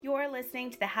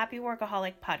listening to the Happy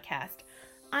Workaholic podcast.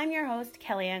 I'm your host,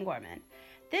 Kellyanne Gorman.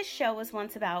 This show was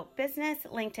once about business,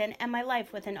 LinkedIn, and my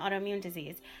life with an autoimmune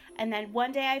disease. And then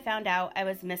one day I found out I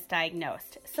was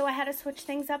misdiagnosed, so I had to switch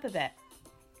things up a bit.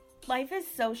 Life is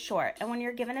so short, and when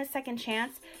you're given a second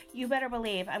chance, you better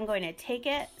believe I'm going to take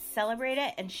it, celebrate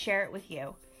it, and share it with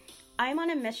you. I'm on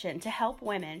a mission to help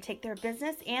women take their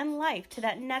business and life to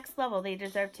that next level they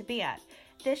deserve to be at.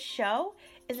 This show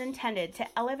is intended to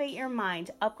elevate your mind,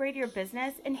 upgrade your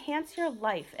business, enhance your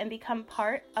life, and become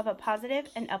part of a positive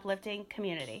and uplifting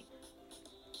community.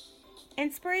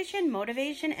 Inspiration,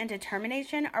 motivation, and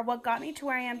determination are what got me to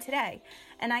where I am today,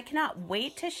 and I cannot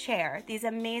wait to share these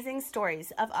amazing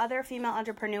stories of other female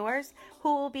entrepreneurs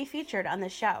who will be featured on the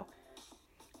show.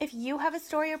 If you have a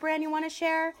story or brand you want to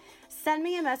share, send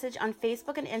me a message on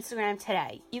Facebook and Instagram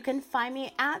today. You can find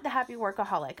me at The Happy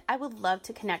Workaholic. I would love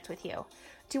to connect with you.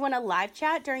 Do you want a live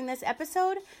chat during this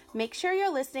episode? Make sure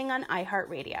you're listening on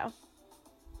iHeartRadio.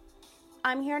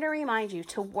 I'm here to remind you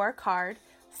to work hard,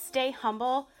 stay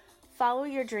humble, follow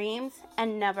your dreams,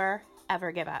 and never,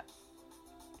 ever give up.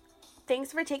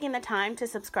 Thanks for taking the time to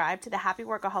subscribe to the Happy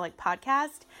Workaholic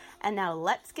podcast. And now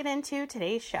let's get into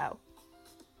today's show.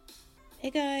 Hey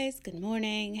guys, good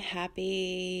morning.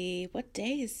 What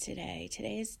day is today?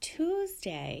 Today is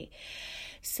Tuesday.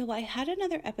 So I had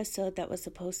another episode that was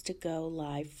supposed to go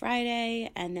live Friday,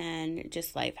 and then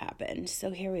just life happened. So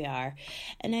here we are.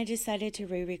 And I decided to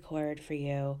re-record for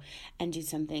you and do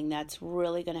something that's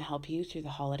really going to help you through the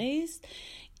holidays.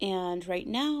 And right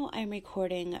now I'm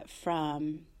recording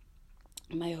from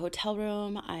my hotel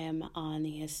room. I am on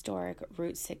the historic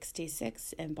Route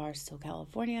 66 in Barstow,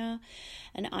 California,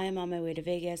 and I am on my way to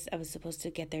Vegas. I was supposed to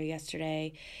get there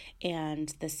yesterday,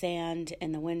 and the sand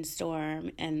and the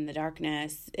windstorm and the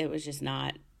darkness, it was just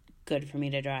not good for me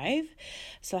to drive.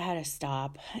 So I had to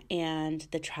stop, and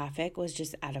the traffic was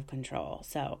just out of control.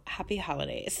 So happy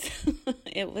holidays.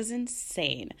 It was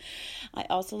insane. I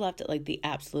also left at like the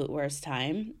absolute worst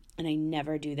time, and I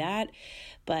never do that,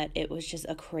 but it was just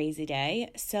a crazy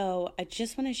day. So I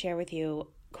just want to share with you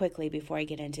quickly before I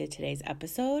get into today's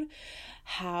episode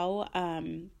how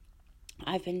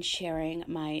I've been sharing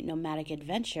my nomadic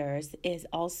adventures is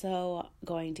also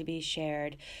going to be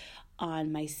shared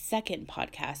on my second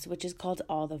podcast, which is called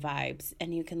All the Vibes.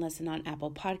 And you can listen on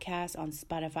Apple Podcasts, on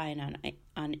Spotify, and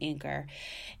on Anchor.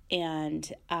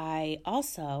 And I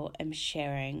also am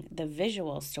sharing the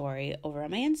visual story over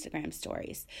on my Instagram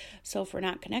stories. So if we're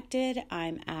not connected,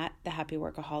 I'm at The Happy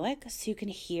Workaholic, so you can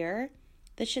hear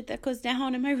the shit that goes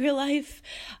down in my real life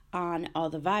on All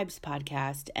the Vibes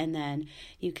podcast, and then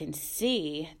you can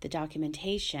see the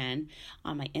documentation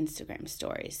on my Instagram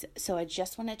stories. So I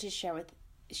just wanted to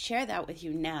share that with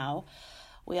you now.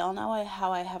 We all know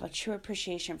how I have a true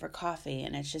appreciation for coffee,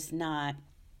 and it's not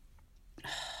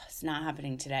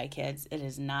happening today, kids. It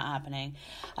is not happening.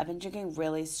 I've been drinking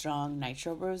really strong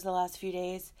nitro brews the last few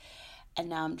days, and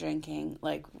now I'm drinking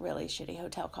like really shitty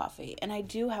hotel coffee. And I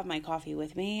do have my coffee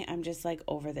with me. I'm just like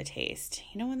over the taste.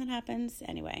 You know when that happens?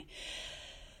 Anyway,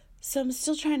 so I'm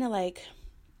still trying to like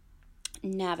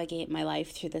navigate my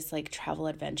life through this like travel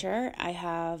adventure. I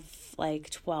have like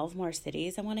 12 more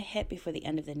cities I want to hit before the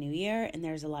end of the new year, and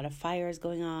there's a lot of fires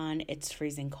going on. It's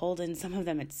freezing cold, and some of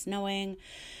them it's snowing.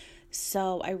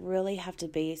 So I really have to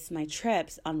base my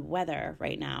trips on weather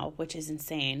right now, which is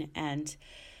insane. And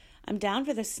I'm down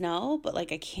for the snow, but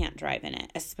like I can't drive in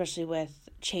it, especially with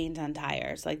chains on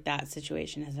tires. Like that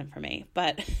situation isn't for me,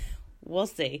 but we'll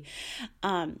see.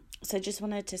 So I just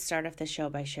wanted to start off the show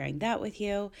by sharing that with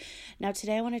you. Now,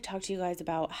 today I want to talk to you guys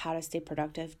about how to stay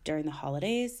productive during the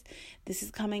holidays. This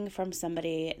is coming from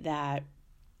somebody that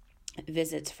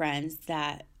visits friends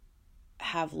that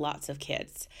have lots of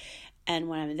kids. And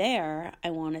when I'm there, I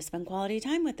want to spend quality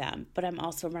time with them, but I'm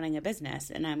also running a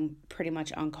business, and I'm pretty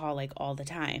much on call like all the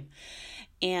time.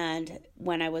 And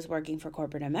when I was working for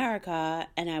corporate America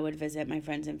and I would visit my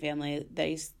friends and family,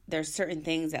 there's certain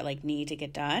things that like need to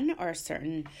get done, or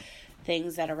certain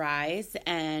things that arise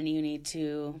and you need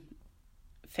to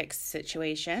fix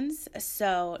situations.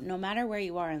 So no matter where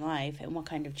you are in life and what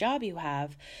kind of job you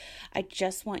have, I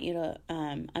just want you to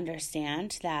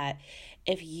understand that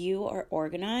if you are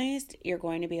organized, you're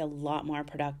going to be a lot more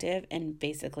productive in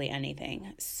basically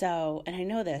anything. So, and I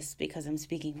know this because I'm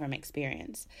speaking from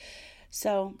experience.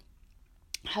 So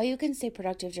how you can stay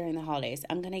productive during the holidays,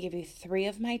 I'm going to give you 3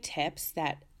 of my tips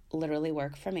that literally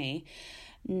work for me.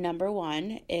 Number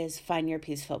 1 is find your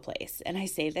peaceful place. And I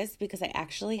say this because I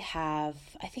actually have,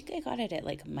 I think I got it at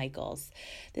like Michael's,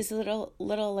 this little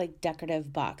like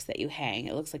decorative box that you hang.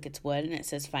 It looks like it's wood and it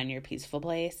says find your peaceful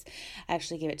place. I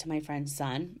actually gave it to my friend's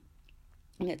son.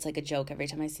 And it's like a joke every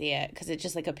time I see it because it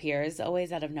just like appears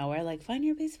always out of nowhere, like find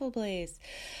your peaceful place.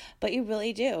 But you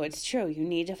really do. It's true. You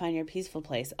need to find your peaceful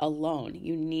place alone.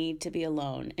 You need to be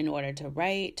alone in order to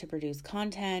write, to produce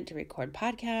content, to record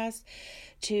podcasts,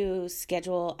 to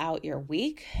schedule out your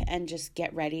week and just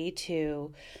get ready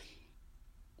to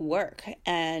work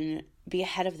and be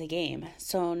ahead of the game.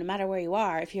 So no matter where you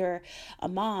are, if you're a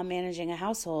mom managing a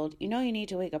household, you need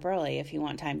to wake up early if you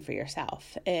want time for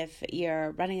yourself. If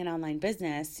you're running an online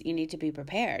business, you need to be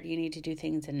prepared. You need to do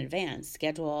things in advance,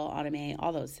 schedule, automate,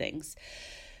 all those things.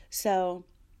 So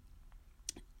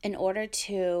in order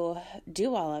to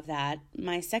do all of that,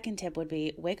 my second tip would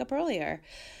be wake up earlier.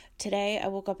 Today I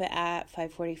woke up at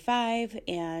 5:45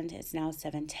 and it's now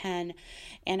 7:10,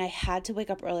 and I had to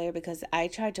wake up earlier because I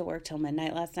tried to work till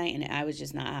midnight last night and I was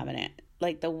just not having it.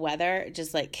 Like the weather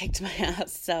just like kicked my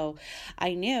ass. So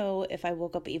I knew if I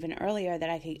woke up even earlier that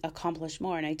I could accomplish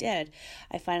more, and I did.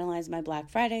 I finalized my Black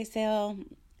Friday sale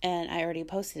and I already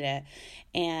posted it,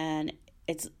 and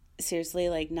it's seriously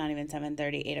like not even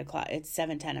 7:30, 8 o'clock. It's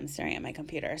 7:10. I'm staring at my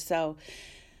computer. So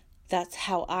that's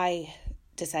how I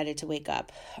decided to wake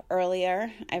up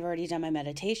earlier. I've already done my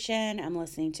meditation. I'm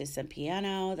listening to some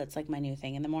piano. That's like my new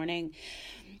thing in the morning.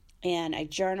 And I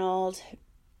journaled.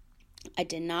 I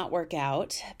did not work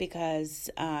out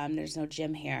because there's no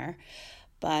gym here.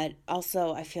 But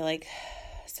also I feel like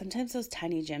sometimes those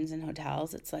tiny gyms in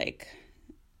hotels, it's like,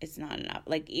 it's not enough.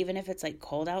 Like even if it's like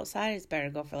cold outside, it's better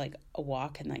to go for like a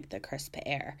walk in like the crisp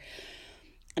air.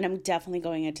 And I'm definitely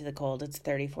going into the cold. It's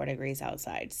 34 degrees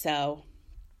outside. So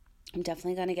I'm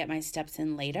definitely going to get my steps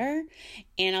in later,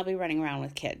 and I'll be running around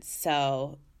with kids.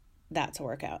 So that's a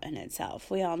workout in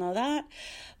itself. We all know that.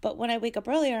 But when I wake up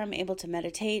earlier, I'm able to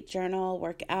meditate, journal,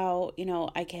 work out.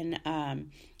 I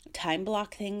can time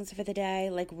block things for the day,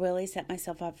 like really set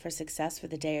myself up for success for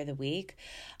the day or the week.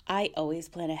 I always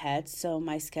plan ahead, so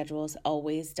my schedule is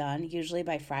always done, usually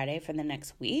by Friday for the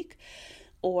next week.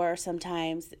 Or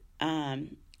sometimes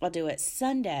I'll do it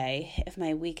Sunday if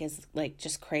my week is like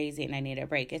just crazy and I need a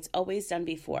break. It's always done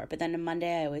before. But then on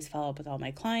Monday, I always follow up with all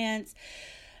my clients.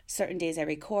 Certain days I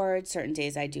record, certain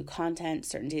days I do content,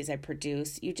 certain days I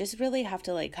produce. You just really have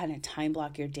to like kind of time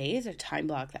block your days or time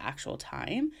block the actual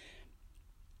time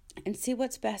and see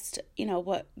what's best,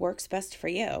 what works best for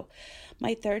you.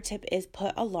 My third tip is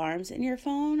put alarms in your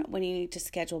phone when you need to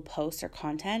schedule posts or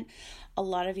content. A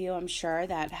lot of you, I'm sure,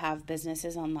 that have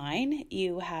businesses online,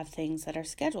 you have things that are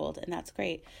scheduled, and that's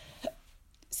great.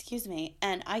 Excuse me.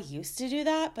 And I used to do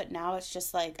that, but now it's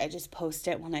just like I just post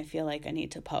it when I feel like I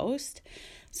need to post.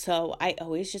 So I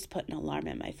always just put an alarm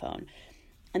in my phone.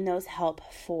 And those help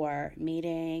for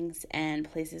meetings and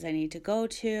places I need to go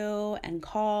to and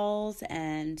calls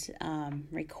and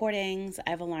recordings.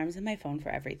 I have alarms in my phone for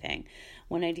everything.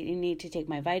 When I need to take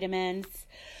my vitamins,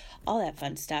 all that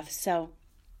fun stuff. So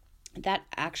that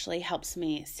actually helps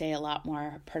me stay a lot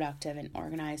more productive and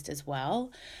organized as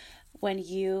well. When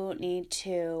you need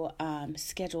to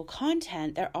schedule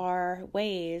content, there are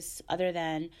ways other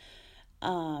than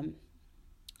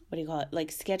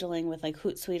like scheduling with like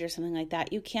Hootsuite or something like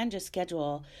that. You can just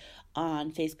schedule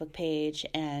on Facebook page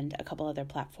and a couple other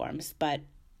platforms. But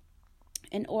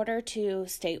in order to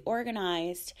stay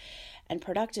organized and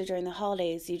productive during the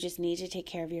holidays, you just need to take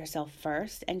care of yourself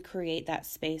first and create that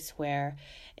space where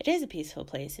it is a peaceful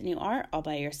place and you are all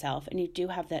by yourself and you do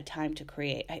have that time to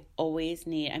create.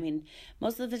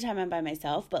 Most of the time I'm by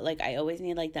myself, but like I always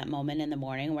need like that moment in the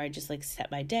morning where I just like set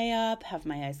my day up, have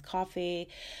my iced coffee.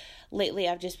 Lately,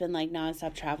 I've just been like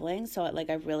nonstop traveling. So like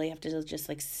I really have to just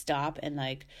like stop and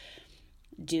like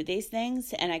do these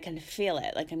things, and I can feel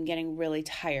it. Like I'm getting really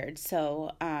tired.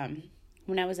 So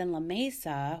when I was in La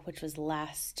Mesa, which was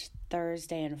last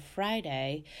Thursday and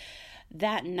Friday,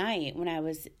 that night when I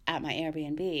was at my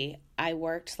Airbnb, I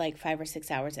worked like 5 or 6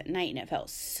 hours at night and it felt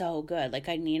so good. Like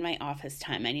I need my office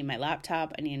time. I need my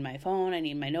laptop. I need my phone. I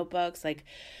need my notebooks. Like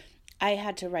I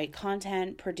had to write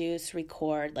content, produce,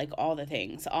 record, like all the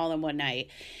things all in one night.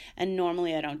 And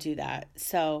normally I don't do that.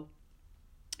 So,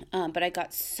 but I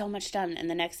got so much done. And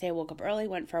the next day I woke up early,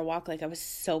 went for a walk. Like I was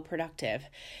so productive.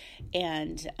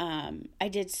 And I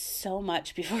did so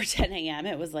much before 10 a.m.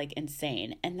 It was like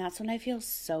insane. And that's when I feel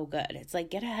so good. It's like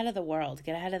get ahead of the world,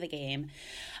 get ahead of the game.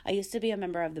 I used to be a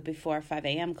member of the Before 5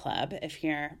 a.m. Club. If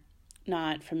you're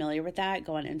not familiar with that,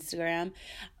 go on Instagram.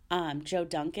 Joe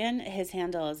Duncan, his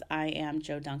handle is I am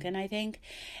Joe Duncan, I think.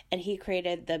 And he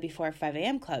created the Before 5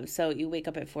 a.m. Club. So you wake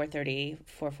up at 4:30,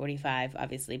 4:45,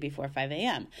 obviously before 5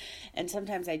 a.m. And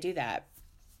sometimes I do that.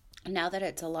 Now that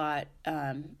it's a lot,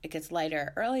 it gets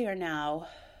lighter earlier now,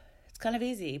 it's kind of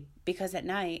easy because at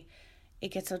night it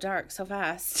gets so dark so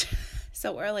fast,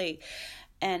 so early.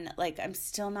 And like, I'm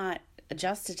still not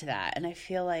adjusted to that. And I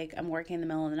feel like I'm working in the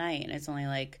middle of the night and it's only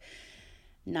like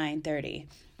 9:30.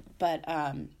 But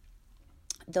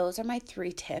those are my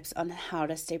 3 tips on how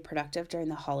to stay productive during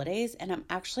the holidays. And I'm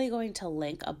actually going to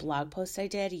link a blog post I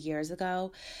did years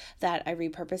ago that I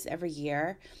repurpose every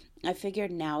year. I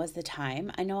figured now is the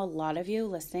time. I know a lot of you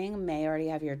listening may already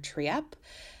have your tree up.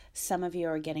 Some of you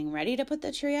are getting ready to put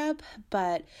the tree up,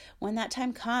 but when that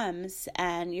time comes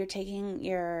and you're taking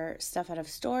your stuff out of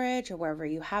storage or wherever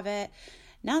you have it,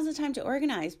 now's the time to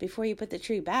organize before you put the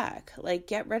tree back. Like,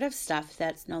 get rid of stuff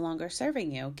that's no longer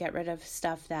serving you. Get rid of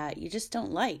stuff that you just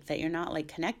don't like, that you're not like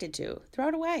connected to. Throw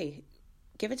it away.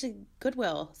 Give it to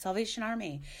Goodwill, Salvation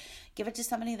Army. Give it to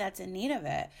somebody that's in need of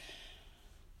it.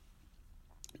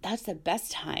 That's the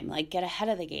best time. Like, get ahead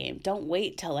of the game. Don't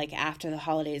wait till like after the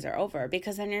holidays are over,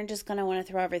 because then you're just going to want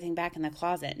to throw everything back in the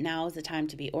closet. Now is the time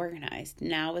to be organized.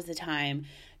 Now is the time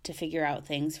to figure out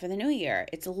things for the new year.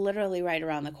 It's literally right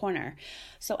around the corner.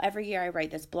 So every year I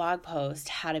write this blog post,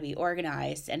 how to be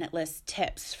organized, and it lists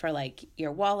tips for like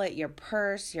your wallet, your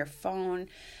purse, your phone,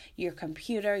 your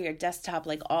computer, your desktop,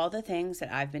 like all the things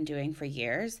that I've been doing for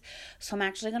years. So I'm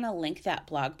actually going to link that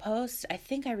blog post. I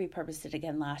think I repurposed it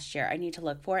again last year. I need to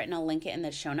look for it, and I'll link it in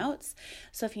the show notes.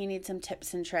 So if you need some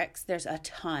tips and tricks, there's a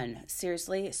ton.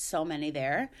 Seriously, so many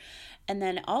there. And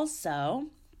then also,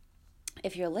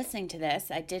 if you're listening to this,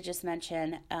 I did just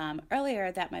mention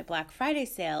earlier that my Black Friday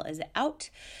sale is out.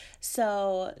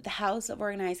 So the House of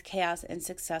Organized Chaos and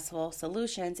Successful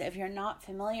Solutions, if you're not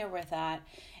familiar with that,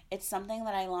 it's something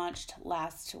that I launched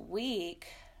 2 weeks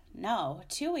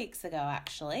ago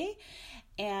actually.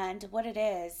 And what it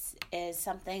is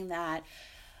something that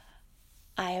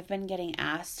I have been getting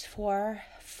asked for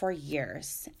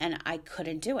years, and I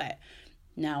couldn't do it.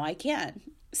 Now I can.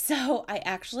 So I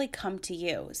actually come to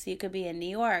you. So you could be in New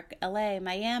York, LA,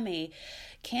 Miami,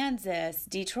 Kansas,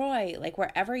 Detroit, like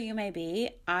wherever you may be,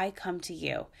 I come to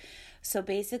you. So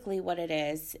basically what it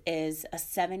is a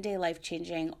 7-day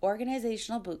life-changing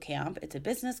organizational boot camp. It's a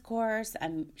business course.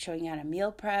 I'm showing you how to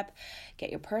meal prep,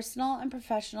 get your personal and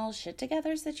professional shit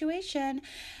together situation.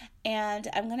 And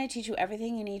I'm going to teach you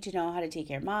everything you need to know how to take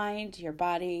your mind, your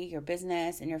body, your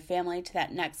business, and your family to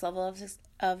that next level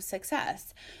of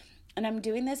success. And I'm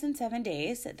doing this in 7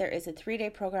 days. There is a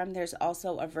 3-day program. There's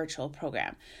also a virtual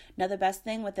program. Now, the best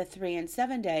thing with the 3 and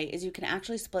 7 day is you can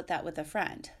actually split that with a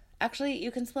friend. Actually, you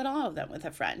can split all of them with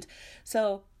a friend.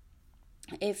 So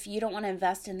if you don't want to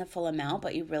invest in the full amount,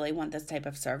 but you really want this type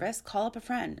of service, call up a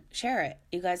friend, share it.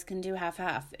 You guys can do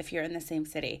half-half if you're in the same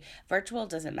city. Virtual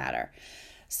doesn't matter.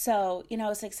 So,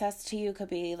 success to you could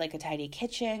be like a tidy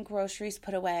kitchen, groceries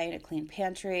put away, and a clean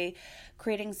pantry,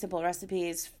 creating simple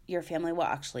recipes your family will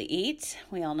actually eat.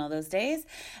 We all know those days.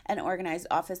 An organized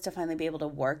office to finally be able to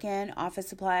work in, office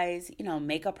supplies,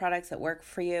 makeup products that work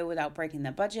for you without breaking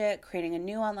the budget, creating a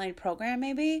new online program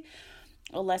maybe,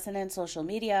 a lesson in social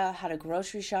media, how to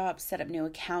grocery shop, set up new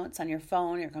accounts on your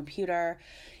phone, your computer.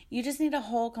 You just need a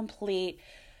whole complete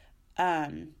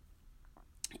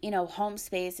home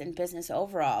space and business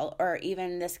overall, or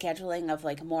even the scheduling of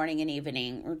like morning and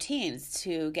evening routines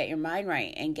to get your mind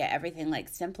right and get everything like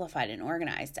simplified and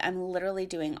organized. I'm literally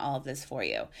doing all of this for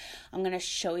you. I'm going to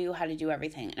show you how to do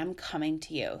everything, and I'm coming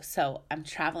to you. So I'm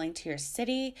traveling to your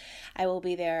city. I will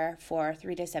be there for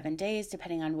 3 to 7 days,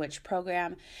 depending on which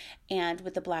program. And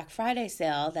with the Black Friday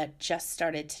sale that just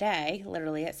started today,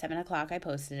 literally at 7:00, I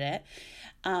posted it.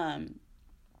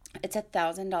 It's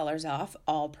 $1,000 off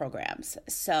all programs.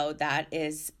 So that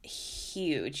is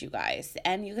huge, you guys.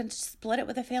 And you can split it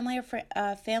with a family or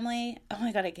family. Oh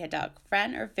my God, I can't talk.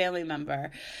 Friend or family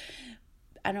member.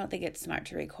 I don't think it's smart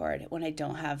to record when I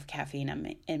don't have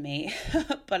caffeine in me.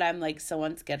 But I'm like so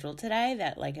unscheduled today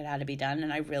that like it had to be done.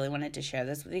 And I really wanted to share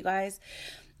this with you guys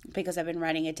because I've been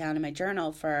writing it down in my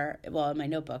journal in my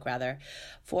notebook rather,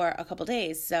 for a couple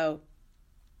days. So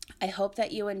I hope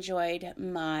that you enjoyed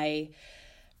my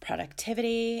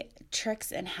productivity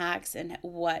tricks and hacks and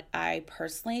what I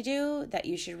personally do, that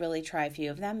you should really try a few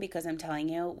of them, because I'm telling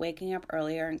you, waking up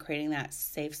earlier and creating that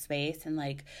safe space and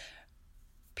like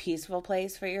peaceful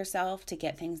place for yourself to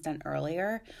get things done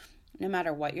earlier, no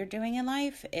matter what you're doing in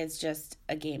life, is just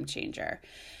a game changer.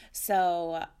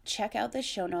 So check out the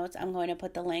show notes. I'm going to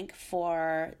put the link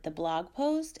for the blog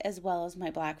post as well as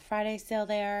my Black Friday sale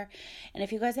there. And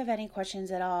if you guys have any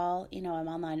questions at all, I'm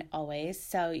online always.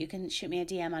 So you can shoot me a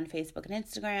DM on Facebook and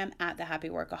Instagram at The Happy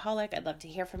Workaholic. I'd love to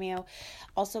hear from you.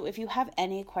 Also, if you have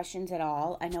any questions at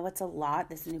all, I know it's a lot,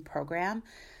 this new program,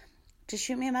 just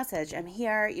shoot me a message. I'm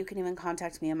here. You can even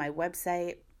contact me on my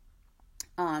website.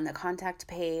 on the contact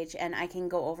page, and I can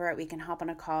go over it. We can hop on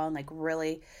a call and like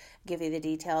really give you the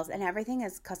details, and everything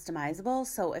is customizable.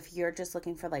 So if you're just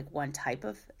looking for like one type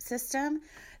of system,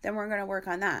 then we're going to work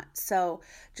on that. So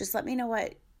just let me know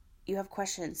what you have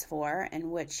questions for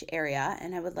and which area,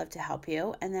 and I would love to help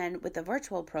you. And then with the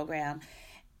virtual program,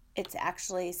 it's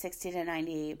actually 60 to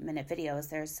 90 minute videos.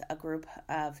 There's a group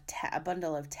of a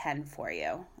bundle of 10 for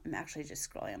you. I'm actually just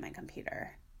scrolling on my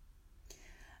computer.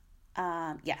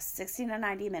 Yes, 60 to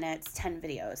 90 minutes, 10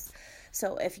 videos.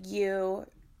 So if you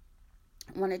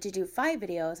wanted to do 5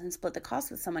 videos and split the cost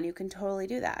with someone, you can totally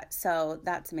do that. So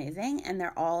that's amazing. And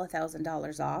they're all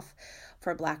 $1,000 off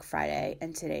for Black Friday.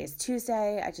 And today is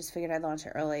Tuesday. I just figured I'd launch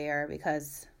it earlier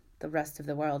because the rest of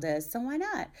the world is. So why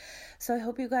not? So I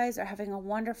hope you guys are having a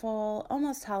wonderful,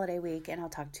 almost holiday week, and I'll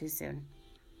talk to you soon.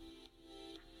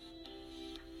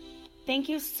 Thank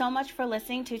you so much for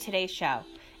listening to today's show.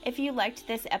 If you liked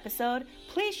this episode,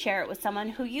 please share it with someone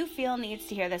who you feel needs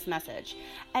to hear this message.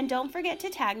 And don't forget to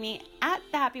tag me at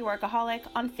The Happy Workaholic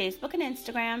on Facebook and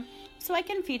Instagram so I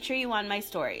can feature you on my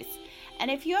stories. And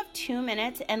if you have 2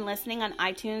 minutes and listening on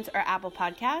iTunes or Apple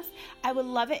Podcasts, I would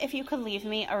love it if you could leave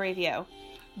me a review.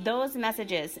 Those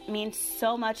messages mean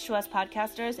so much to us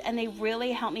podcasters, and they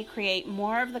really help me create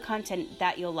more of the content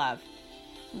that you'll love.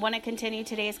 Want to continue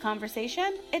today's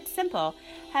conversation? It's simple.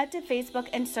 Head to Facebook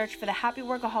and search for the Happy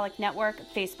Workaholic Network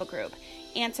Facebook group.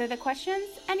 Answer the questions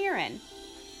and you're in.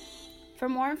 For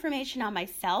more information on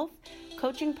myself,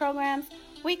 coaching programs,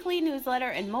 weekly newsletter,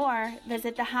 and more,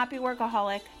 visit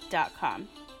thehappyworkaholic.com.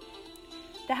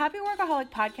 The Happy Workaholic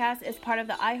Podcast is part of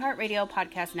the iHeartRadio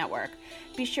Podcast Network.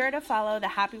 Be sure to follow the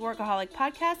Happy Workaholic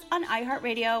Podcast on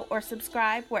iHeartRadio or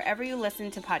subscribe wherever you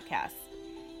listen to podcasts.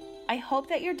 I hope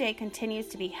that your day continues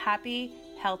to be happy,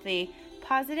 healthy,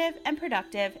 positive, and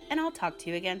productive, and I'll talk to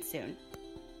you again soon.